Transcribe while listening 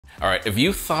All right, if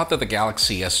you thought that the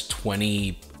Galaxy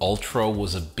S20 Ultra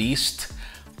was a beast,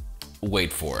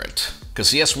 wait for it.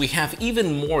 Because yes, we have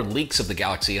even more leaks of the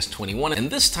Galaxy S21,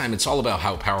 and this time it's all about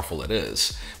how powerful it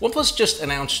is. OnePlus just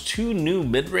announced 2 new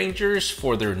mid-rangers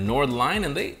for their Nord line,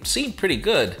 and they seem pretty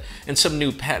good. And some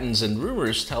new patents and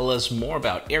rumors tell us more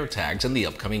about AirTags and the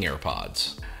upcoming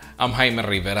AirPods. I'm Jaime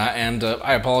Rivera, and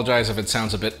I apologize if it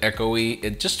sounds a bit echoey.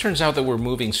 It just turns out that we're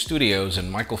moving studios,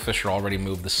 and Michael Fisher already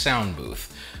moved the sound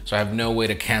booth, so I have no way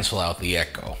to cancel out the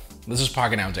echo. This is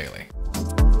Pocketnow Daily.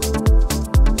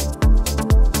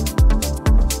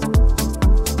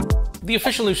 The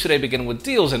official news today begin with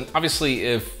deals, and obviously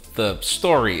if the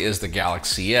story is the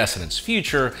Galaxy S and its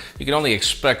future, you can only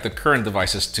expect the current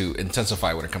devices to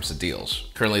intensify when it comes to deals.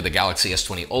 Currently, the Galaxy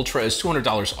S20 Ultra is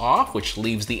 $200 off, which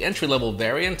leaves the entry-level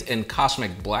variant in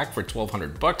Cosmic Black for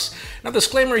 $1,200. Now,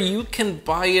 disclaimer, you can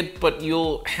buy it, but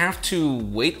you'll have to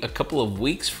wait a couple of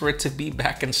weeks for it to be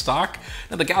back in stock.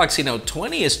 Now, the Galaxy Note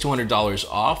 20 is $200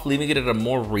 off, leaving it at a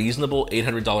more reasonable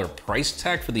 $800 price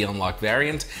tag for the unlocked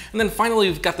variant. And then finally,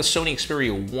 we've got the Sony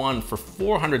Xperia 1 for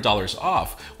 $400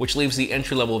 off, which leaves the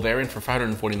entry-level variant for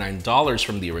 $549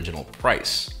 from the original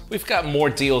price. We've got more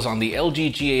deals on the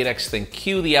LG G8X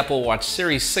ThinQ, the Apple Watch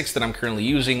Series 6 that I'm currently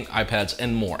using, iPads,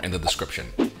 and more in the description.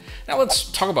 Now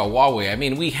let's talk about Huawei. I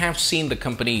mean, we have seen the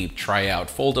company try out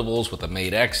foldables with the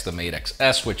Mate X, the Mate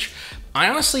XS, which I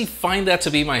honestly find that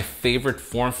to be my favorite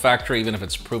form factor, even if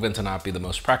it's proven to not be the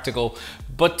most practical.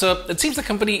 But it seems the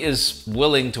company is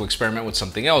willing to experiment with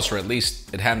something else, or at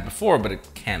least it hadn't before, but it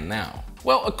can now.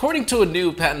 Well, according to a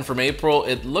new patent from April,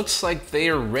 it looks like they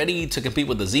are ready to compete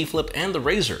with the Z Flip and the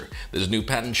Razr. This new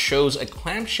patent shows a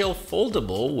clamshell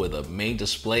foldable with a main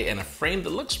display and a frame that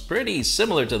looks pretty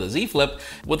similar to the Z Flip,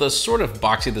 with a sort of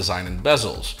boxy design and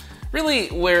bezels. Really,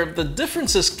 where the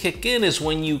differences kick in is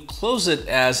when you close it,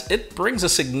 as it brings a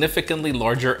significantly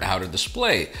larger outer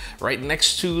display, right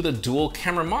next to the dual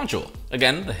camera module.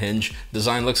 Again, the hinge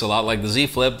design looks a lot like the Z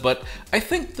Flip, but I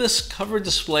think this cover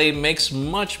display makes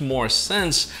much more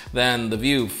sense than the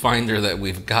viewfinder that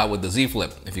we've got with the Z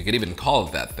Flip, if you could even call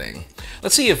it that thing.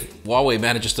 Let's see if Huawei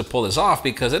manages to pull this off,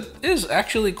 because it is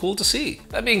actually cool to see.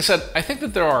 That being said, I think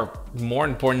that there are more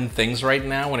important things right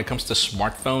now when it comes to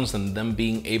smartphones than them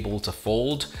being able to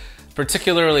fold,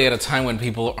 particularly at a time when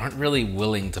people aren't really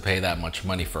willing to pay that much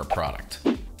money for a product.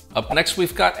 Up next,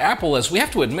 we've got Apple, as we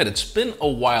have to admit, it's been a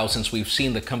while since we've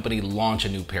seen the company launch a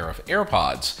new pair of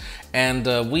AirPods.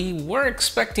 And we were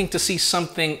expecting to see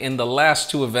something in the last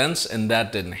 2 events, and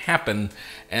that didn't happen.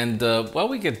 And well,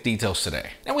 we get details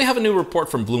today. And we have a new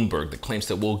report from Bloomberg that claims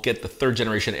that we'll get the 3rd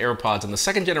generation AirPods and the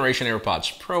 2nd generation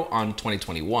AirPods Pro on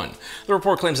 2021. The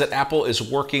report claims that Apple is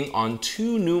working on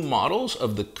 2 new models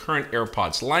of the current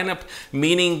AirPods lineup,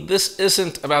 meaning this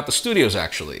isn't about the studios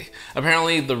actually.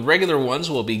 Apparently, the regular ones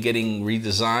will be getting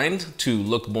redesigned to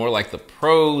look more like the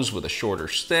Pros, with a shorter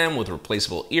stem with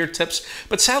replaceable ear tips,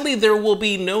 but sadly there will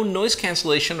be no noise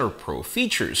cancellation or Pro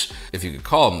features, if you could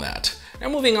call them that. Now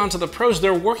moving on to the Pros,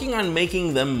 they're working on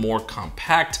making them more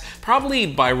compact, probably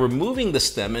by removing the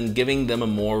stem and giving them a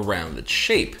more rounded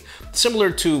shape, similar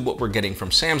to what we're getting from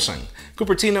Samsung.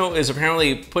 Cupertino is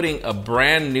apparently putting a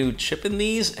brand new chip in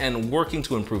these and working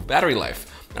to improve battery life.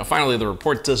 Now finally, the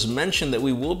report does mention that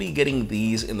we will be getting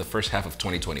these in the first half of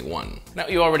 2021. Now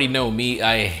you already know me,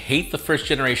 I hate the 1st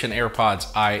generation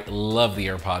AirPods, I love the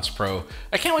AirPods Pro.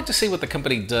 I can't wait to see what the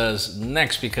company does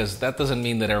next, because that doesn't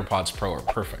mean that AirPods Pro are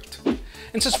perfect.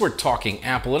 And since we're talking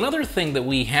Apple, another thing that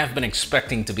we have been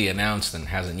expecting to be announced and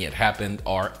hasn't yet happened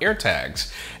are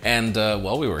AirTags. And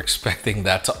well, we were expecting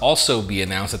that to also be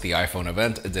announced at the iPhone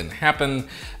event. It didn't happen.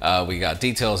 We got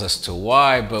details as to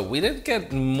why, but we did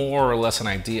get more or less an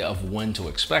idea of when to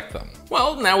expect them.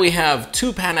 Well, now we have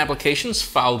 2 patent applications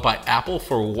filed by Apple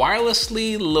for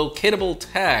wirelessly locatable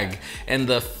tag and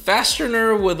the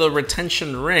fastener with a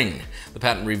retention ring. The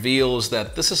patent reveals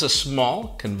that this is a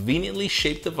small, conveniently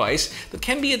shaped device that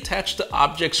can be attached to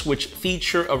objects which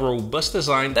feature a robust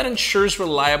design that ensures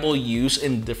reliable use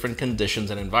in different conditions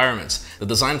and environments. The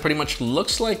design pretty much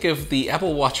looks like if the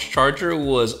Apple Watch charger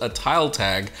was a tile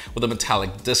tag with a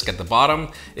metallic disc at the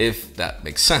bottom, if that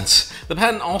makes sense. The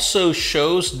patent also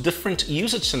shows different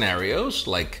usage scenarios,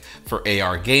 like for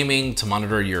AR gaming, to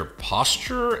monitor your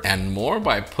posture, and more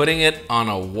by putting it on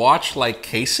a watch-like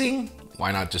casing.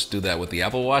 why not just do that with the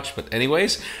Apple Watch? But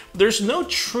anyways, there's no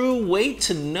true way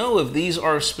to know if these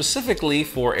are specifically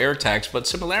for AirTags, but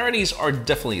similarities are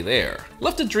definitely there.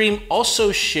 Left to Dream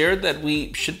also shared that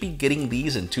we should be getting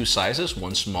these in two sizes,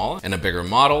 one small and a bigger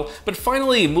model. But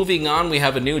finally, moving on, we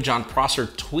have a new John Prosser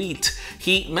tweet.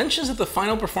 He mentions that the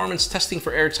final performance testing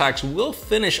for AirTags will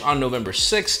finish on November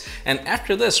 6th, and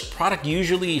after this, product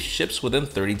usually ships within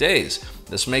 30 days.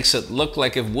 This makes it look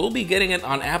like if we'll be getting it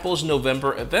on Apple's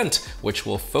November event, which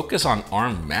will focus on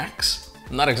ARM Macs.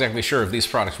 I'm not exactly sure if these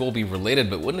products will be related,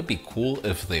 but wouldn't it be cool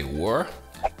if they were?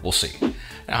 We'll see.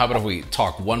 Now, how about if we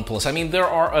talk OnePlus? I mean, there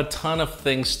are a ton of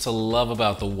things to love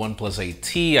about the OnePlus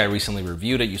 8T. I recently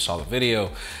reviewed it, you saw the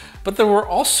video. But there were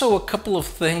also a couple of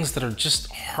things that are just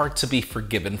hard to be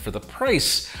forgiven for the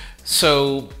price.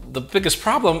 So the biggest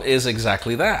problem is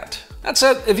exactly that. That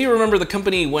said, if you remember, the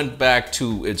company went back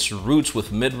to its roots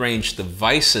with mid-range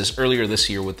devices earlier this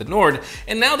year with the Nord,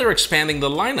 and now they're expanding the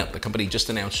lineup. The company just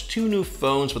announced two new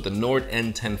phones with the Nord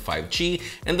N10 5G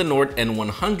and the Nord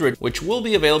N100, which will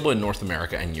be available in North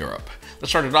America and Europe. Let's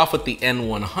start it off with the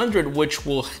N100, which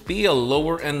will be a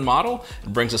lower-end model.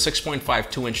 It brings a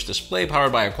 6.52-inch display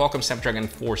powered by a Qualcomm Snapdragon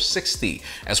 460,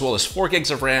 as well as 4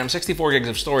 gigs of RAM, 64 gigs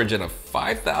of storage, and a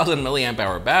 5,000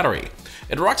 mAh battery.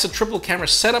 It rocks a triple camera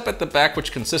setup at the back,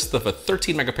 which consists of a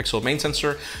 13 megapixel main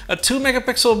sensor, a 2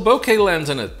 megapixel bokeh lens,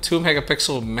 and a 2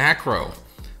 megapixel macro.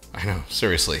 I know,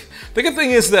 seriously. The good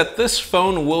thing is that this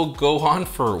phone will go on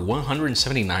for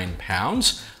 179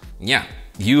 pounds. Yeah,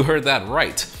 you heard that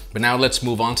right. But now let's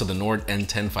move on to the Nord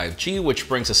N10 5G, which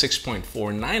brings a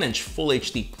 6.49-inch Full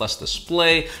HD Plus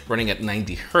display running at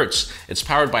 90 Hz. It's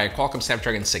powered by a Qualcomm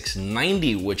Snapdragon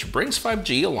 690, which brings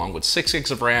 5G along with 6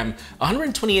 gigs of RAM,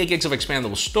 128 gigs of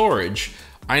expandable storage.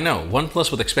 I know,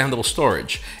 OnePlus with expandable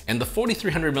storage, and the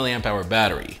 4,300 mAh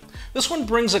battery. This one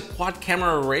brings a quad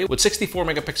camera array with 64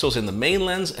 megapixels in the main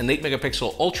lens, an 8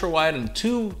 megapixel ultra wide, and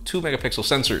two 2 megapixel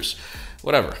sensors.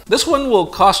 Whatever. This one will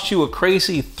cost you a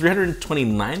crazy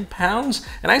 329 pounds,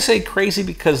 and I say crazy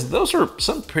because those are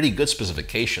some pretty good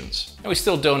specifications. Now, we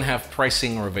still don't have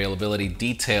pricing or availability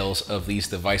details of these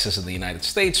devices in the United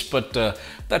States, but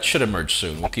that should emerge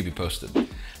soon. We'll keep you posted.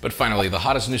 But finally, the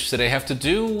hottest news today have to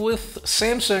do with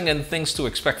Samsung and things to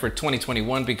expect for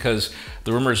 2021, because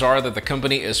the rumors are that the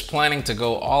company is planning to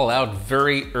go all out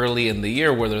very early in the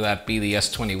year, whether that be the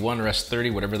S21 or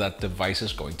S30, whatever that device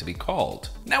is going to be called.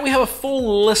 Now, we have a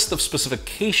full list of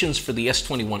specifications for the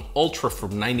S21 Ultra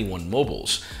from 91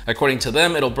 Mobiles. According to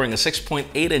them, it'll bring a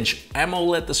 6.8-inch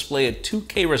AMOLED display at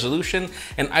 2K resolution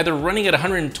and either running at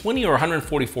 120 or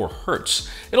 144 Hz.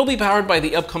 It'll be powered by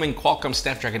the upcoming Qualcomm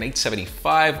Snapdragon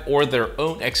 875 or their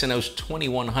own Exynos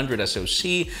 2100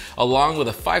 SoC, along with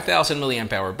a 5,000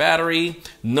 mAh battery.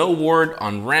 No word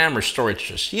on RAM or storage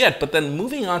just yet, but then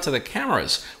moving on to the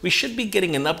cameras, we should be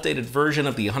getting an updated version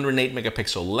of the 108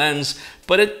 megapixel lens,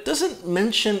 but it doesn't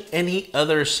mention any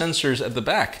other sensors at the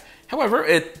back. However,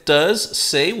 it does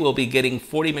say we'll be getting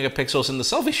 40 megapixels in the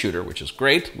selfie shooter, which is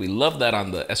great. We love that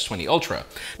on the S20 Ultra.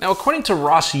 Now, according to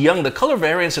Ross Young, the color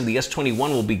variants of the S21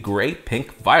 will be gray,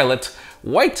 pink, violet,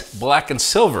 white, black, and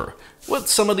silver, with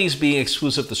some of these being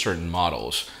exclusive to certain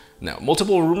models. Now,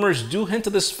 multiple rumors do hint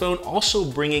at this phone also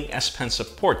bringing S Pen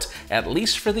support, at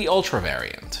least for the Ultra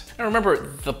variant. Now remember,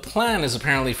 the plan is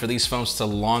apparently for these phones to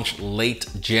launch late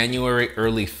January,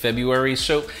 early February.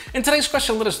 So in today's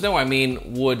question, let us know, I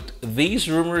mean, would these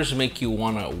rumors make you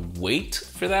want to wait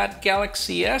for that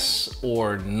Galaxy S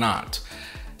or not?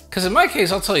 Because in my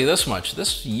case, I'll tell you this much,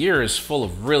 this year is full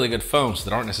of really good phones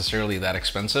that aren't necessarily that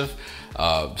expensive.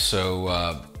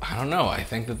 I don't know, I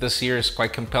think that this year is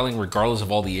quite compelling regardless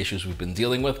of all the issues we've been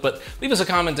dealing with, but leave us a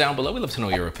comment down below, we'd love to know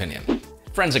your opinion.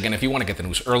 Friends, again, if you want to get the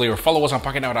news earlier, follow us on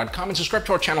Pocketnow.com and subscribe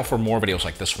to our channel for more videos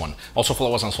like this one. Also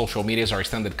follow us on social medias, our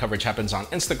extended coverage happens on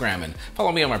Instagram, and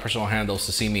follow me on my personal handles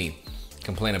to see me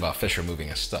complain about Fisher moving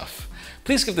his stuff.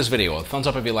 Please give this video a thumbs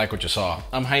up if you like what you saw.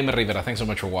 I'm Jaime Rivera, thanks so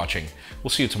much for watching. We'll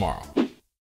see you tomorrow.